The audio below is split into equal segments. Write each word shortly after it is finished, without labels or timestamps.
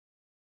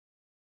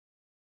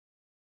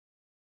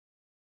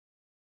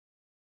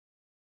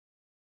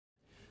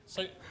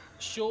So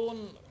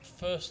Shaun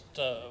first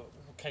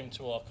came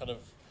to our kind of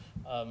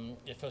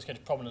first came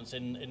to prominence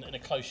in a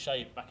close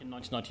shave back in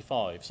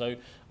 1995. So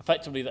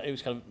effectively, that it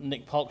was kind of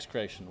Nick Park's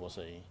creation, was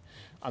he?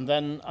 And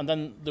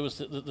then there was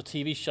the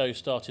TV show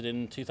started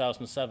in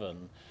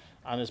 2007,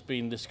 and there's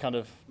been this kind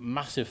of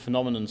massive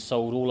phenomenon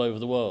sold all over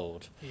the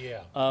world.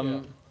 Yeah.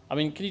 I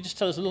mean, can you just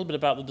tell us a little bit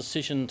about the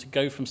decision to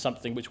go from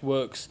something which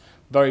works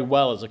very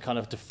well as a kind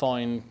of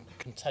defined,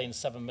 contained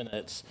 7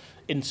 minutes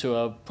into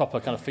a proper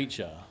kind of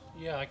feature?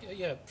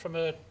 Yeah. From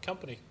a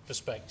company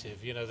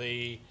perspective, you know,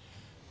 the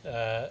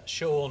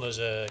Shaun as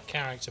a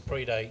character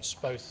predates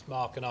both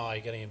Mark and I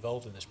getting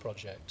involved in this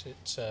project.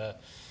 It's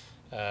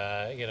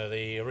you know,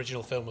 the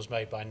original film was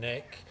made by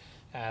Nick,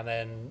 and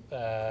then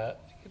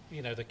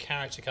you know, the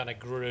character kind of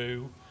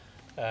grew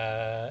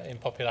in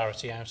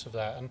popularity out of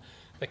that. And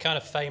the kind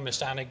of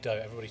famous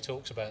anecdote everybody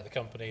talks about at the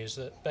company is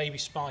that Baby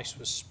Spice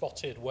was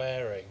spotted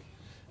wearing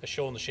a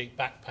Shaun the Sheep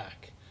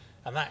backpack,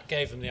 and that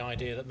gave them the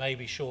idea that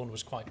maybe Shaun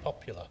was quite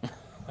popular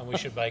and we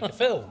should make a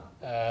film.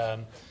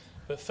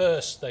 But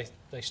first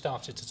they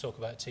started to talk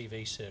about a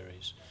TV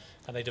series,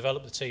 and they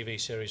developed the TV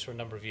series for a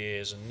number of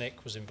years, and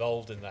Nick was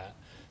involved in that.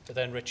 But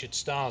then Richard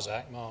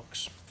Starzak,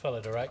 Mark's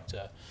fellow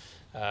director,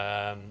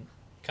 kind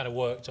of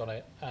worked on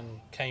it and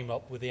came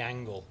up with the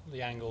angle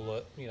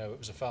that, you know, it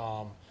was a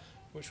farm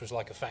which was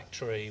like a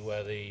factory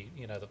where the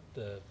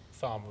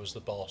farmer was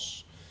the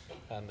boss,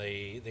 and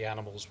the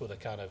animals were the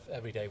kind of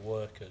everyday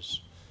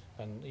workers,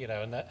 and you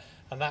know, and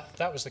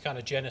that was the kind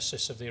of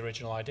genesis of the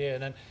original idea.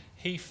 And then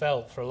he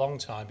felt for a long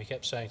time, he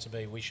kept saying to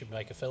me, we should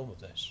make a film of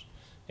this.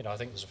 You know, I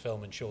think there's a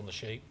film in Shaun the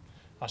Sheep.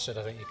 I said,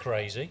 I think you're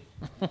crazy.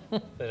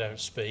 They don't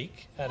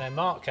speak. And then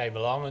Mark came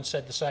along and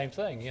said the same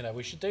thing. You know,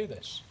 we should do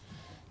this.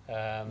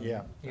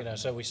 You know,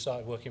 so we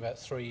started working about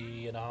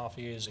 3.5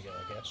 years ago,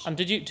 I guess. And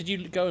did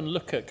you go and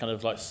look at kind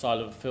of like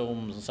silent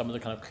films and some of the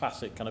kind of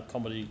classic kind of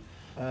comedy?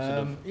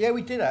 Yeah,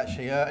 we did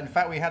actually. In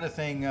fact, we had a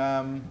thing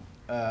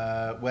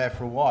where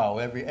for a while,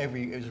 it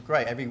was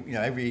great.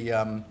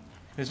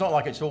 It's not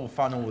like it's all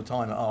fun all the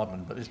time at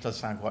Aardman, but this does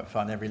sound quite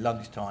fun. Every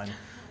lunchtime,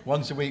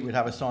 once a week, we'd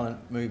have a silent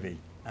movie,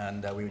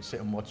 and we would sit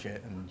and watch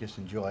it and just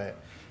enjoy it.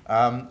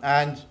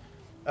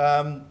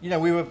 You know,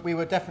 we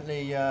were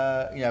definitely,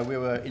 you know, we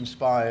were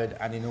inspired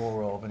and in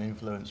awe of and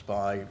influenced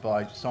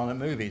by silent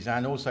movies,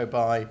 and also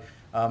by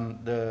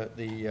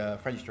the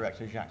French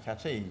director Jacques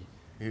Tati,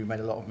 who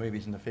made a lot of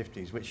movies in the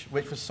 50s, which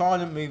were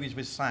silent movies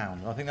with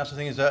sound. And I think that's the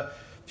thing, is that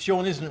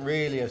Shaun isn't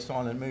really a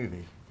silent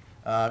movie.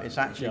 It's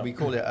actually, we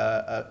call it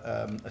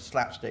a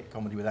slapstick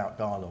comedy without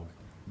dialogue,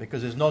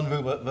 because there's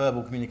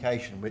non-verbal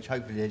communication, which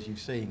hopefully, as you've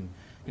seen,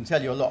 can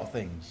tell you a lot of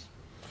things.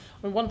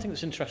 I mean, one thing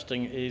that's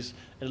interesting is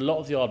in a lot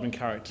of the Aardman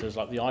characters,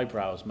 like the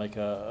eyebrows, make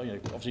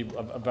obviously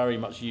are very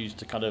much used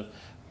to kind of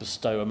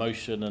bestow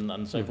emotion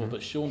and so forth.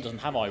 But Shaun doesn't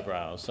have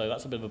eyebrows, so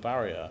that's a bit of a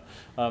barrier.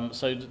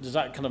 So does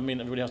that kind of mean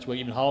everybody has to work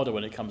even harder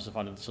when it comes to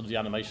finding sort of the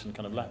animation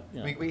kind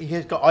of?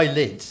 He's got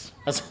eyelids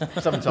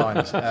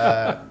sometimes.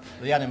 The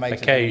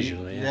animators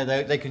occasionally,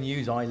 they can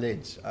use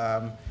eyelids.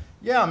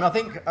 Yeah, I mean, I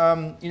think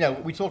you know,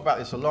 we talk about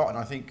this a lot, and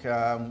I think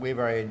we're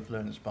very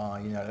influenced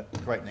by, you know, the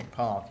great Nick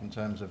Park in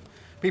terms of.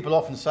 People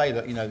often say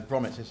that, you know,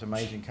 Gromit's this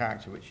amazing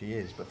character, which he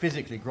is, but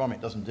physically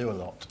Gromit doesn't do a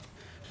lot.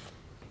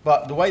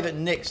 But the way that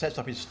Nick sets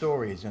up his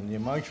stories and the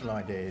emotional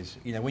ideas,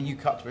 you know, when you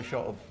cut to a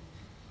shot of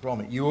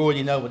Gromit, you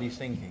already know what he's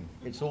thinking.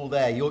 It's all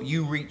there.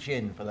 You reach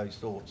in for those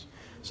thoughts.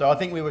 So I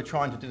think we were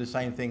trying to do the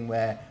same thing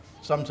where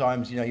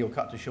sometimes, you know, you'll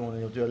cut to Shaun and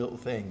you'll do a little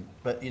thing.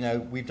 But, you know,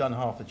 we've done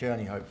half the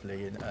journey,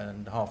 hopefully,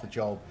 and half the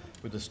job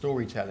with the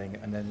storytelling,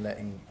 and then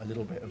letting a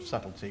little bit of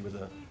subtlety with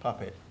a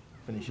puppet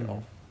finish it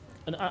off.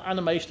 And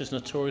animation is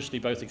notoriously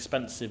both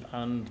expensive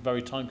and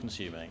very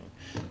time-consuming.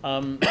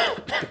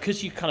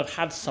 Because you kind of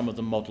had some of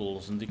the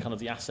models and the kind of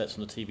the assets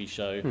from the TV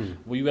show,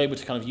 were you able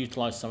to kind of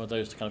utilise some of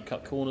those to kind of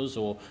cut corners,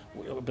 or?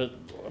 But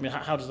I mean,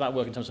 how does that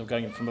work in terms of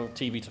going from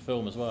TV to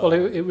film as well? Well,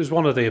 it was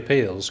one of the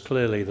appeals,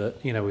 clearly,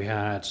 that, you know, we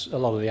had a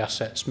lot of the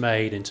assets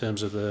made in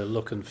terms of the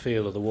look and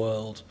feel of the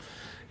world.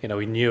 You know,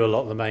 we knew a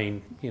lot of the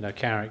main, you know,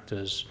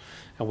 characters,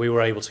 and we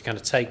were able to kind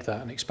of take that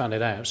and expand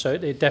it out. So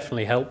it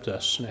definitely helped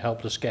us, and it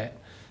helped us get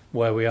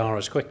where we are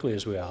as quickly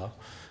as we are,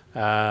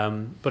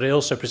 but it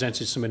also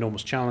presented some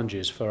enormous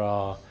challenges for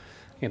our,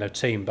 you know,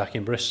 team back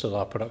in Bristol,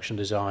 our production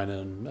designer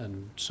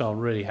and so on.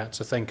 Really had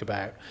to think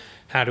about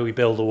how do we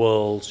build a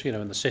world, you know,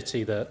 in the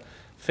city that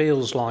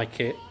feels like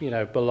it, you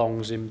know,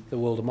 belongs in the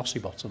world of Mossy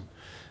Bottom,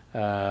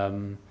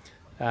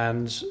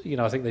 and you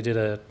know, I think they did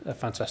a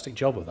fantastic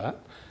job of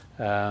that.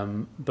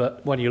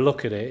 But when you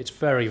look at it, it's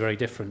very, very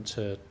different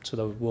to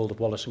the world of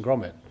Wallace and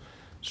Gromit.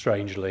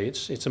 Strangely,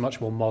 it's a much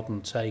more modern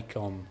take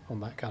on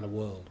that kind of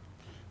world.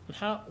 And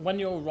how, when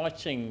you're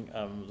writing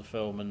the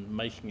film and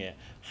making it,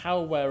 how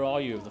aware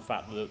are you of the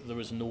fact that there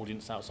is an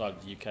audience outside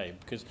of the UK?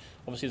 Because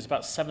obviously there's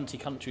about 70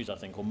 countries, I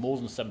think, or more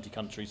than 70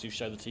 countries who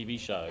show the TV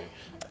show.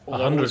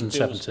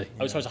 170.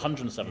 Oh, sorry, it's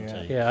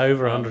 170. Yeah,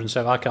 over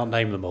 170. I can't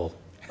name them all.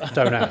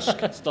 Don't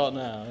ask. Start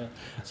now. Yeah.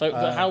 So,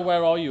 but how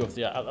aware are you of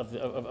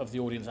the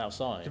audience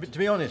outside? To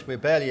be honest, we're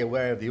barely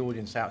aware of the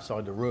audience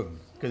outside the room,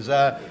 because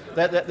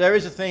there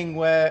is a thing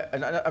where,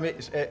 and I mean,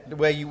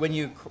 where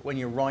when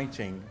you're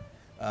writing,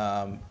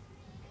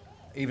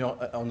 even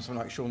on something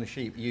like Shaun the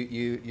Sheep,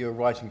 you're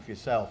writing for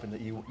yourself, and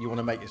that you want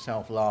to make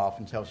yourself laugh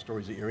and tell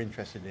stories that you're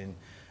interested in,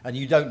 and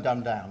you don't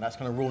dumb down. That's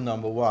kind of rule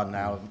number one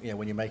now,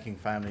 when you're making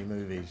family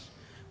movies.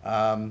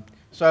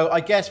 So I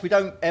guess we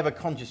don't ever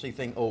consciously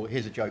think, oh,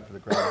 here's a joke for the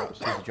grown-ups,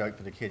 here's a joke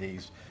for the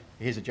kiddies,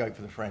 here's a joke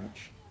for the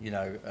French,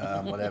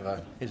 whatever.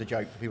 Here's a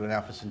joke for people in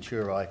Alpha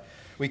Centauri.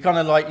 We kind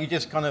of like, you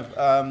just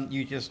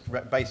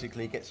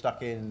basically get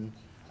stuck in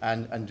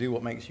and do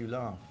what makes you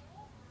laugh.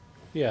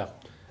 Yeah,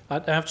 I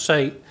have to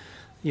say,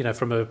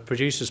 from a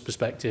producer's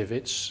perspective,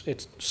 it's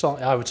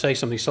slightly, I would say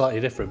something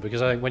slightly different,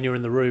 because I think when you're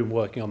in the room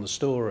working on the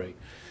story,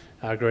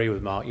 I agree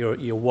with Mark,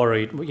 you're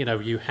worried,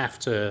 you have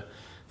to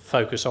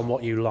focus on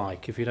what you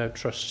like. If you don't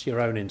trust your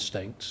own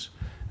instincts,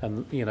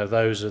 and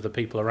those are the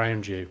people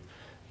around you,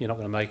 you're not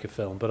going to make a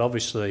film. But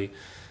obviously,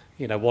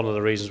 one of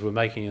the reasons we're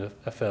making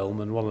a film,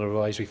 and one of the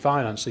ways we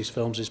finance these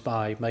films, is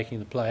by making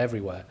them play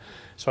everywhere.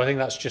 So I think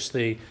that's just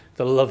the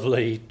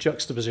lovely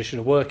juxtaposition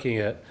of working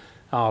at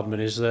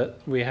Aardman, is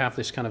that we have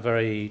this kind of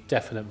very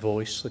definite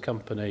voice the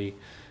company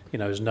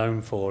is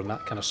known for, and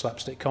that kind of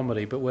slapstick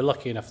comedy, but we're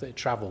lucky enough that it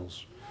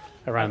travels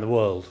around the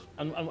world.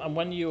 And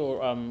when you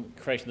were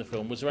creating the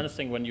film, was there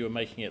anything when you were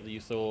making it that you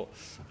thought,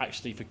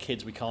 actually for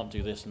kids we can't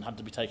do this and had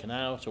to be taken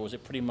out, or was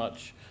it pretty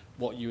much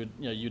what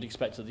you'd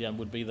expect at the end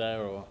would be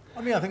there? Or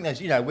I mean, I think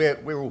there's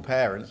we're all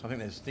parents. I think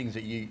there's things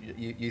that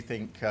you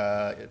think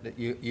that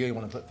you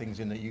want to put things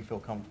in that you feel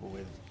comfortable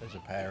with as a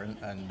parent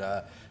and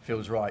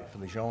feels right for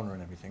the genre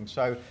and everything.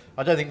 So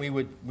I don't think we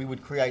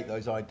would create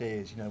those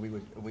ideas. We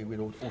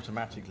would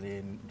automatically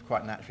and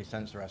quite naturally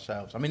censor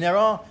ourselves. I mean, there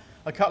are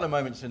a couple of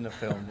moments in the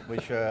film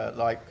which are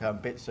like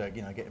Bitzer,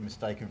 getting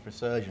mistaken for a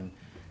surgeon,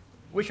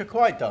 which are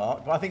quite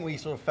dark, but I think we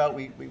sort of felt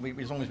we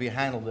as long as we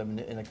handled them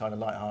in a kind of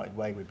light-hearted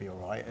way, we'd be all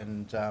right.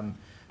 And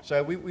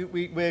so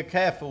we're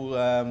careful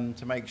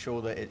to make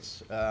sure that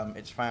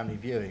it's family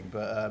viewing,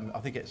 but I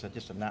think it's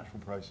just a natural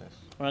process.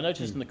 Well, I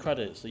noticed in the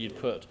credits that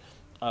you'd put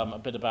a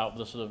bit about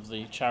the sort of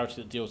the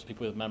charity that deals with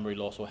people with memory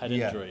loss or head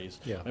injuries.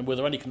 Yeah. I mean, were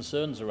there any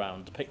concerns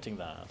around depicting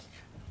that?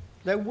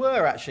 There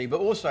were actually, but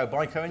also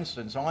by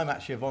coincidence, I'm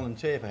actually a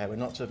volunteer for Headway,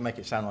 not to make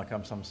it sound like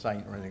I'm some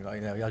saint or anything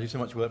like I do so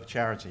much work for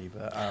charity,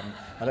 but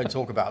I don't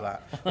talk about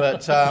that.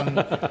 But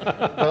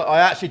I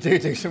actually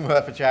do some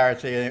work for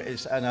charity,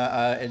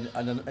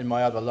 and in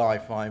my other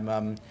life, I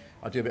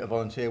do a bit of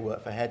volunteer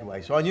work for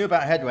Headway. So I knew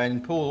about Headway,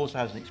 and Paul also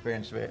has an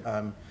experience of it.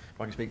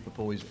 If I can speak for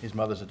Paul, his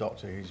mother's a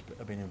doctor who's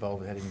been involved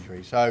with head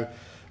injury. So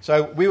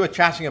we were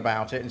chatting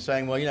about it and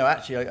saying, well,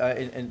 actually,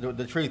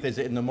 the truth is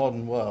that in the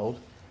modern world,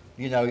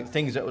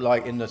 things that were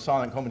like in the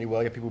silent comedy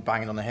world, you have people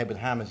banging on the head with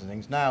hammers and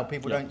things. Now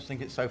people don't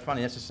think it's so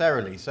funny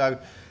necessarily. So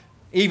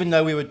even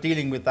though we were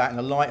dealing with that in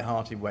a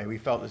light-hearted way, we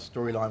felt the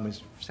storyline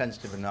was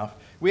sensitive enough.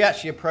 We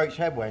actually approached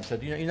Headway and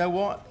said, you know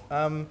what?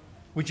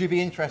 Would you be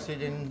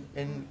interested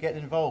in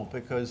getting involved?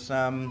 Because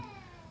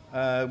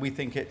we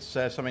think it's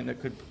something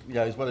that could,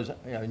 as well as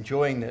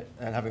enjoying it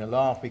and having a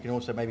laugh, we can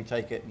also maybe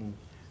take it and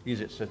use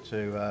it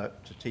to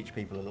teach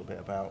people a little bit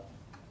about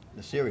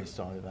the serious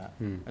side of that.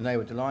 And they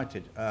were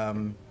delighted.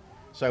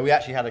 So we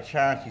actually had a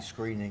charity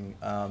screening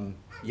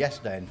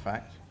yesterday, in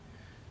fact.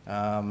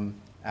 And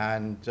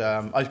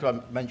I just got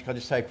to mention, can I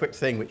just say a quick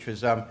thing, which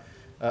was a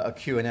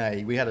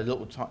Q&A. We had a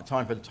little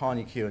time for a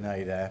tiny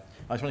Q&A there.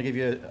 I just want to give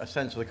you a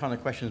sense of the kind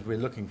of questions we're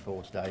looking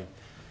for today.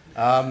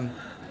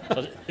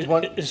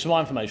 It's my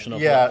information.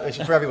 Yeah, it's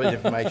for everybody's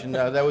information.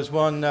 There was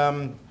one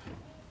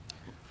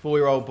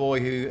 4-year-old boy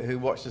who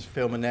watched this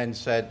film and then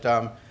said,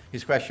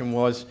 his question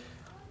was,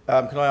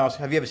 can I ask,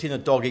 have you ever seen a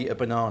dog eat a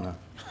banana?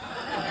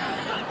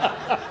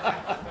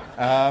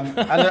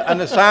 And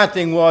the sad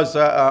thing was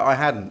I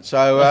hadn't,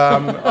 so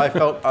I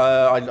felt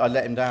I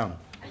let him down.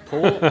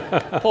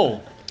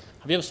 Paul,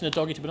 have you ever seen a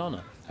dog eat a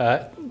banana?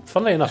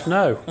 Funnily enough,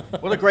 no.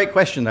 What a great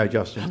question, though,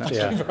 Justin.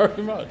 Thank you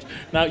very much.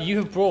 Now, you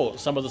have brought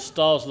some of the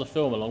stars of the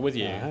film along with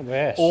you,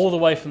 yes. all the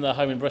way from their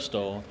home in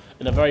Bristol,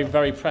 in a very,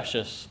 very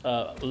precious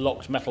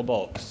locked metal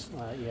box.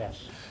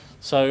 Yes.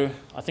 So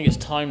I think it's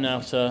time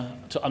now to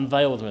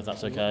unveil them, if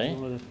that's okay.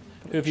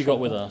 Who have you got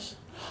with us?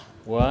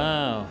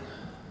 Wow.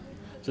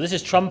 So this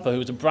is Trumper,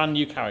 who's a brand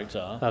new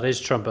character. That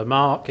is Trumper.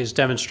 Mark is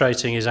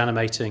demonstrating his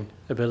animating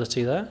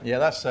ability there. Yeah,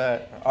 that's.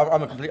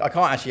 I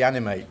can't actually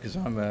animate because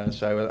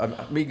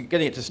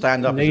getting it to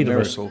stand up is a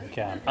miracle.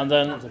 Can. And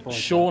then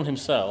Shaun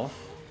himself.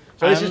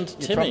 So and this is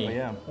Timmy. Trumper,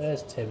 yeah.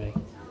 There's Timmy.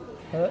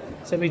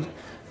 Timmy.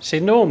 See,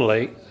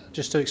 normally,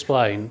 just to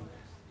explain,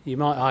 you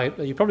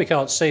probably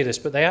can't see this,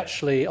 but they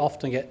actually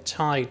often get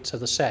tied to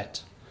the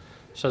set,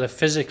 so they're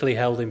physically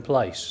held in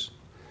place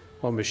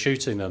when we're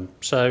shooting them.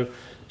 So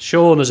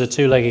Shaun, as a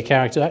two-legged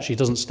character, actually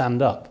doesn't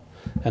stand up,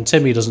 and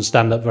Timmy doesn't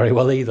stand up very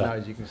well either. No,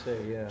 as you can see,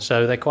 yeah.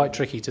 So they're quite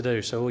tricky to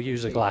do. So we'll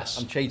use a glass.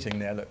 I'm cheating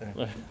there. Look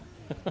there.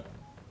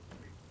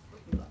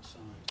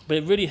 But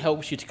it really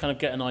helps you to kind of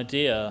get an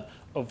idea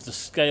of the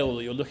scale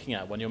that you're looking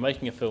at when you're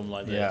making a film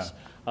like this,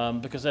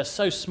 because they're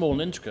so small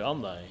and intricate,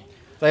 aren't they?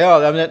 They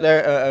are. I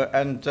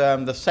mean,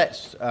 the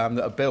sets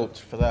that are built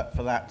for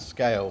that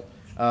scale,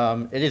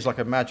 it is like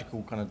a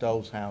magical kind of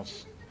doll's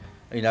house.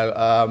 You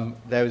know,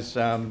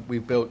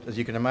 we've built, as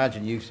you can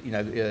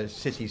imagine,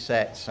 city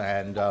sets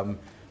and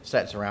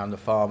sets around the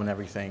farm and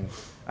everything.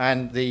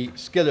 And the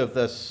skill of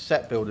the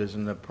set builders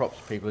and the props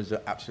people is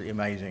absolutely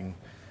amazing.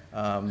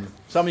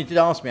 Somebody did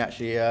ask me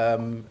actually,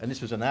 and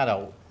this was an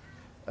adult,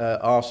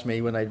 asked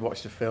me when they'd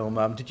watched the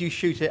film, did you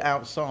shoot it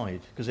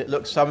outside? Because it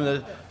looks some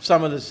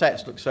of the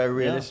sets look so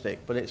realistic,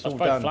 but it's all done.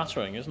 That's very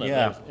flattering, isn't it?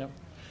 Yeah.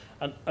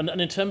 And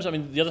in terms of, I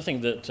mean, the other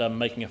thing that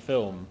making a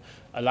film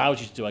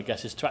allows you to do, I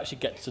guess, is to actually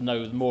get to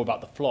know more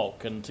about the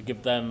flock and to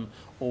give them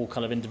all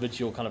kind of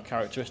individual kind of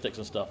characteristics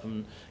and stuff.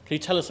 And can you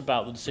tell us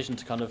about the decision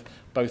to kind of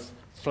both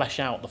flesh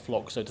out the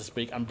flock, so to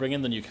speak, and bring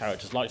in the new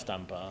characters like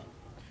Stamper?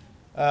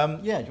 Do you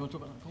want to talk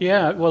about that?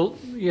 Yeah, well,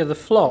 the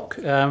flock.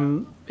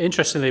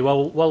 Interestingly,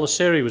 while the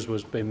series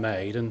was being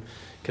made and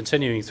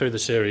continuing through the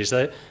series,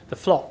 the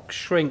flock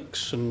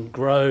shrinks and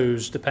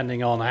grows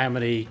depending on how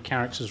many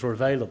characters were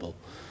available.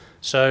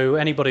 So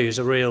anybody who's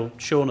a real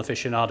Shaun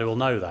aficionado will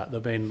know that. There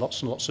have been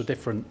lots and lots of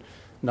different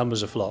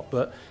numbers of flock.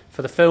 But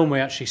for the film, we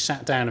actually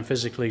sat down and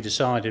physically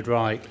decided,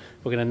 right,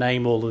 we're going to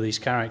name all of these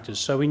characters.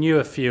 So we knew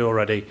a few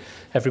already.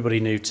 Everybody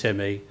knew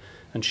Timmy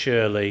and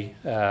Shirley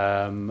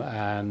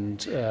and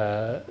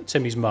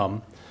Timmy's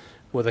mum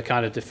were the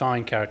kind of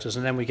defined characters.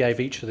 And then we gave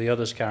each of the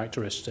others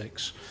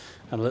characteristics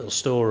and little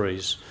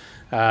stories.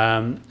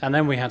 And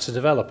then we had to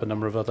develop a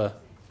number of other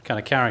kind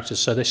of characters.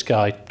 So this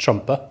guy,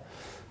 Trumper,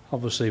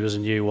 obviously was a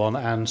new one,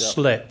 and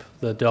Slip,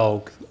 the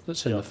dog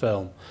that's in the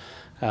film.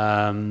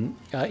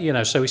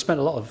 So we spent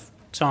a lot of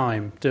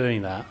time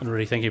doing that and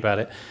really thinking about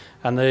it.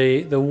 And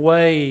the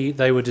way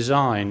they were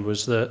designed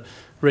was that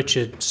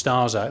Richard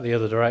Starzak, the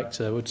other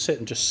director, would sit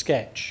and just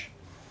sketch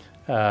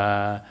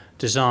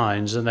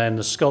designs, and then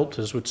the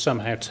sculptors would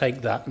somehow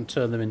take that and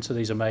turn them into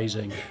these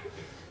amazing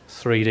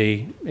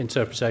 3D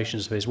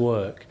interpretations of his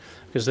work.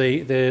 Because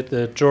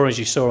the drawings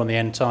you saw on the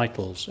end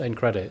titles, end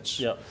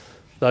credits,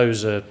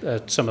 those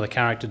are some of the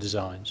character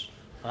designs.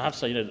 I have to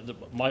say,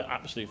 my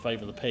absolute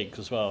favourite are the pigs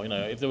as well.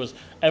 If there was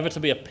ever to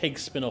be a pig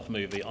spin-off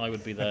movie, I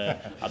would be there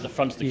at the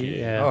front of the queue.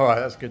 Yeah. All right,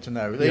 that's good to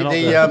know.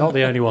 You're not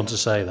the only one to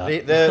say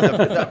that.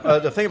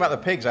 The thing about the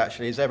pigs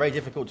actually is they're very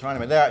difficult to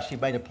animate. They're actually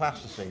made of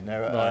plasticine,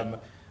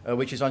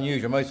 which is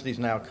unusual. Most of these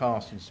now are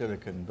cast in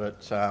silicon,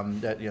 but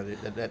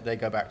they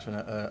go back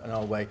to an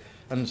old way,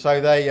 and so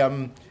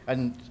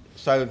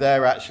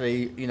they're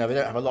actually they don't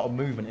have a lot of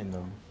movement in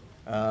them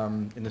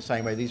in the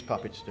same way these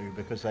puppets do,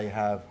 because they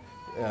have.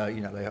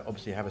 They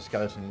obviously have a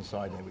skeleton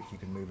inside there which you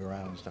can move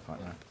around and stuff like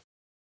that.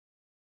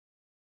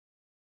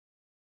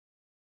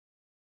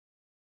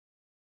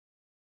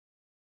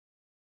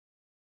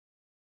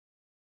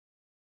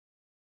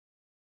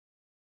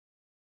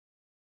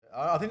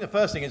 I think the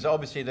first thing is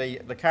obviously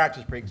the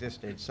characters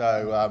pre-existed.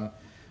 So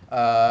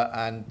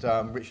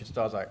Richard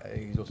Starzak,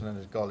 he's also known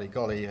as Golly.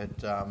 Golly had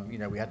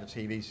we had the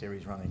TV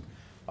series running.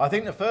 I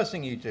think the first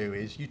thing you do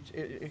is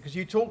because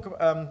you talk,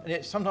 and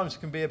it sometimes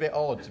can be a bit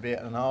odd to be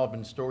at an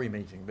Aardman story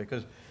meeting,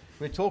 because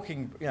we're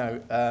talking,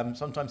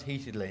 sometimes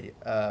heatedly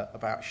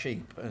about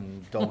sheep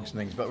and dogs and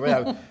things, but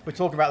we're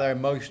talking about their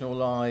emotional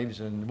lives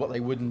and what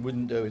they would and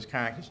wouldn't do as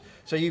characters.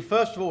 So you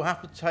first of all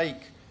have to take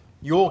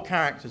your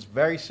characters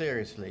very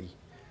seriously,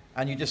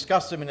 and you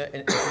discuss them if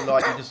you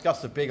like, you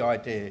discuss the big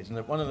ideas.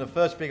 And one of the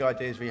first big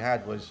ideas we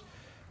had was,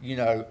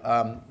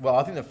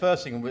 I think the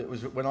first thing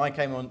was when I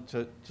came on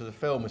to the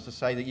film was to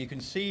say that you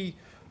can see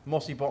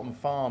Mossy Bottom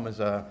Farm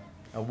as a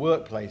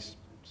workplace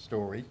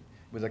story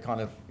with a kind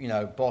of,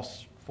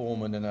 boss,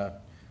 foreman and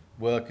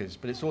workers,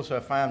 but it's also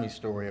a family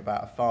story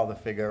about a father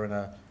figure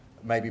and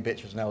maybe a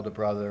bitch as an elder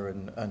brother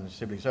and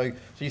siblings. So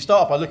you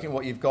start off by looking at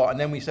what you've got, and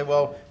then we said,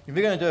 well, if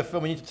we're going to do a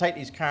film, we need to take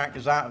these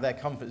characters out of their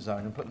comfort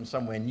zone and put them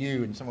somewhere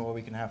new and somewhere where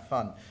we can have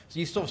fun. So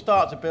you sort of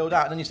start to build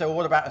out, and then you say, well,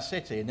 what about a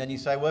city? And then you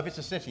say, well, if it's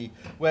a city,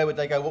 where would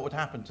they go? What would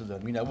happen to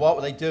them? What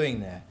were they doing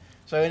there?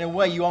 So in a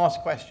way, you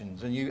ask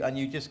questions, and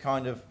you just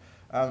kind of,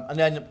 and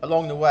then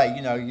along the way,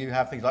 you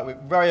have things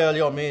like very early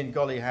on, me and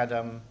Golly had.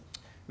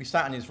 We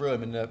sat in his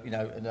room in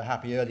the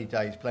happy early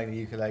days playing the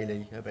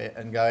ukulele a bit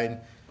and going.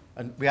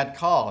 And we had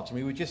cards, and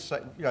we would just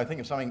think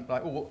of something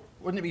like,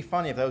 wouldn't it be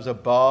funny if there was a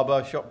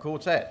barber shop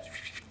quartet?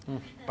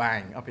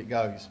 Bang, up it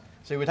goes.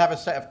 So we would have a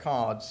set of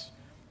cards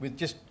with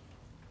just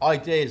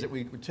ideas that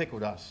would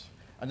tickled us.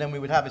 And then we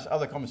would have this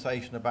other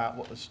conversation about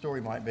what the story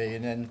might be.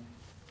 And then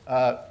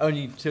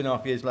only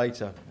 2.5 years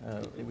later,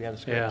 we had a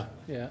script.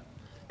 Yeah.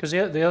 Because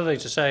the other thing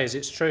to say is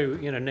it's true,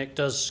 Nick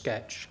does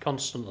sketch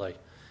constantly.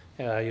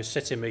 You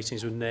sit in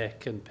meetings with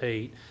Nick and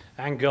Pete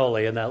and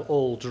Golly, and they'll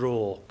all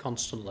draw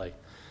constantly.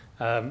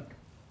 And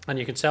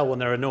you can tell when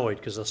they're annoyed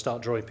because they'll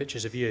start drawing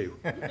pictures of you,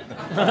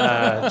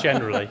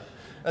 generally.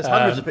 There's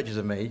hundreds of pictures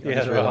of me, I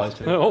just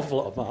realised. An awful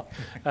lot of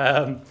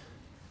that.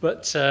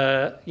 But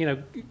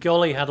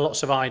Golly had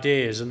lots of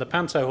ideas, and the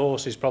Panto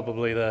horse is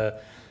probably the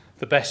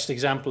best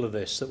example of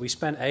this, that we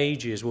spent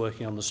ages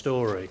working on the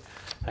story.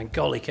 And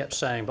Golly kept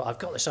saying, but I've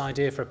got this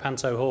idea for a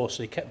panto horse.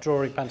 And he kept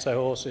drawing panto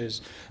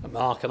horses. And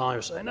Mark and I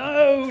were saying,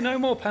 no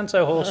more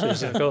panto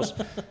horses. And of course,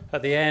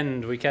 at the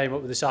end, we came up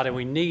with this idea.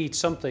 We need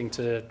something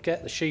to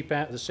get the sheep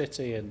out of the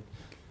city. And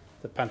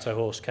the panto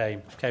horse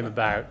came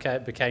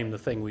about, became the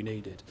thing we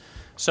needed.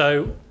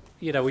 So,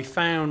 you know, we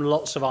found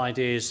lots of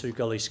ideas through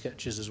Golly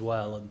sketches as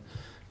well. And,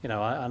 you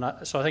know,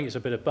 so I think it's a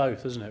bit of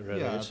both, isn't it,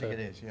 really? Yeah, I think it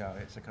is. Yeah,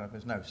 it's a kind of,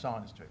 there's no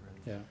science to it,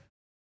 really. Yeah.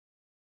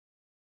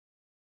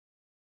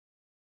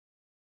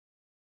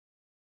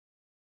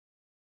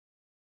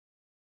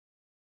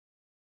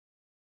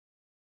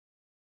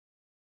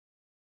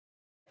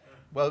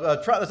 Well,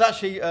 there's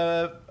actually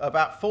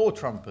about 4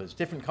 trumpers,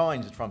 different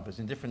kinds of trumpers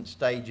in different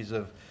stages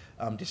of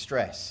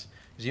distress.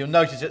 Because you'll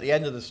notice at the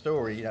end of the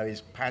story, you know,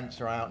 his pants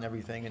are out and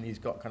everything, and he's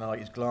got kind of like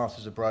his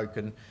glasses are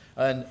broken,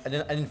 and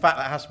in fact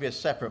that has to be a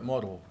separate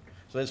model.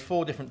 So there's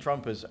 4 different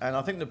trumpers, and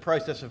I think the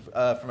process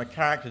of from a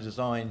character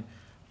design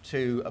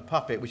to a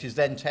puppet, which is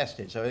then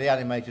tested. So the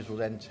animators will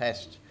then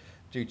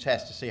do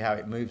tests to see how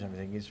it moves and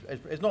everything.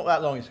 It's not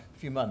that long, it's a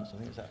few months, I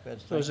think. Is that fair to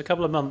say? There was a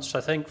couple of months, I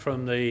think,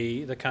 from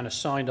the kind of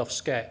signed off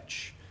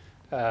sketch.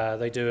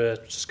 They do a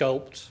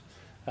sculpt,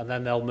 and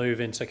then they'll move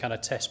into kind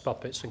of test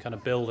puppets and kind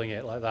of building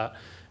it like that.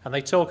 And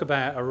they talk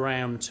about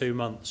around 2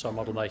 months on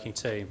model making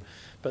team.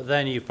 But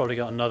then you've probably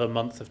got another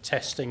month of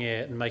testing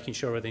it and making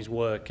sure everything's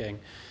working.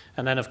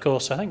 And then, of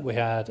course, I think we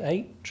had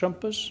 8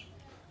 trumpers.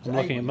 I'm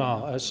looking at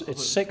Mark.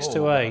 It's 6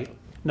 to 8.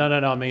 No,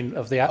 I mean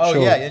of the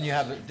actual... Oh, yeah, and you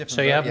have different...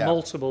 So you have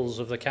multiples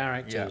of the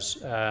characters.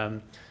 Yeah.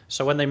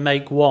 So when they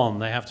make one,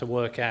 they have to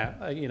work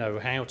out, you know,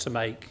 how to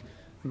make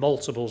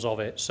multiples of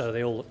it so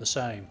they all look the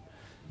same,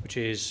 which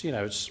is, you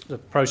know, it's the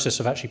process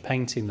of actually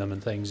painting them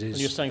and things is...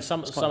 And you're saying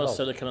some are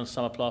silicon and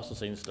some are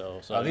plasticine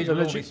still. So these are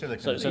all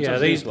silicon. Yeah,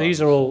 these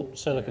are all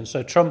silicon.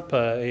 So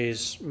Trumper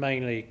is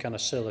mainly kind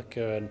of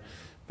silica and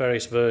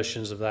various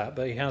versions of that,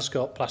 but he has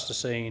got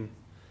plasticine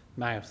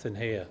mouth in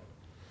here.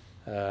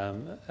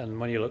 And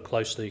when you look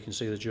closely, you can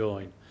see the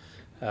join.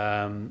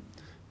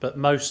 But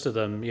most of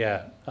them,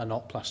 yeah, are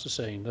not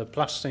plasticine. The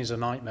plasticine's a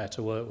nightmare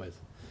to work with.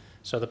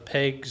 So the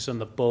pigs and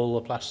the bull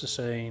are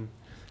plasticine,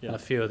 and a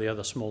few of the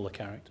other smaller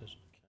characters.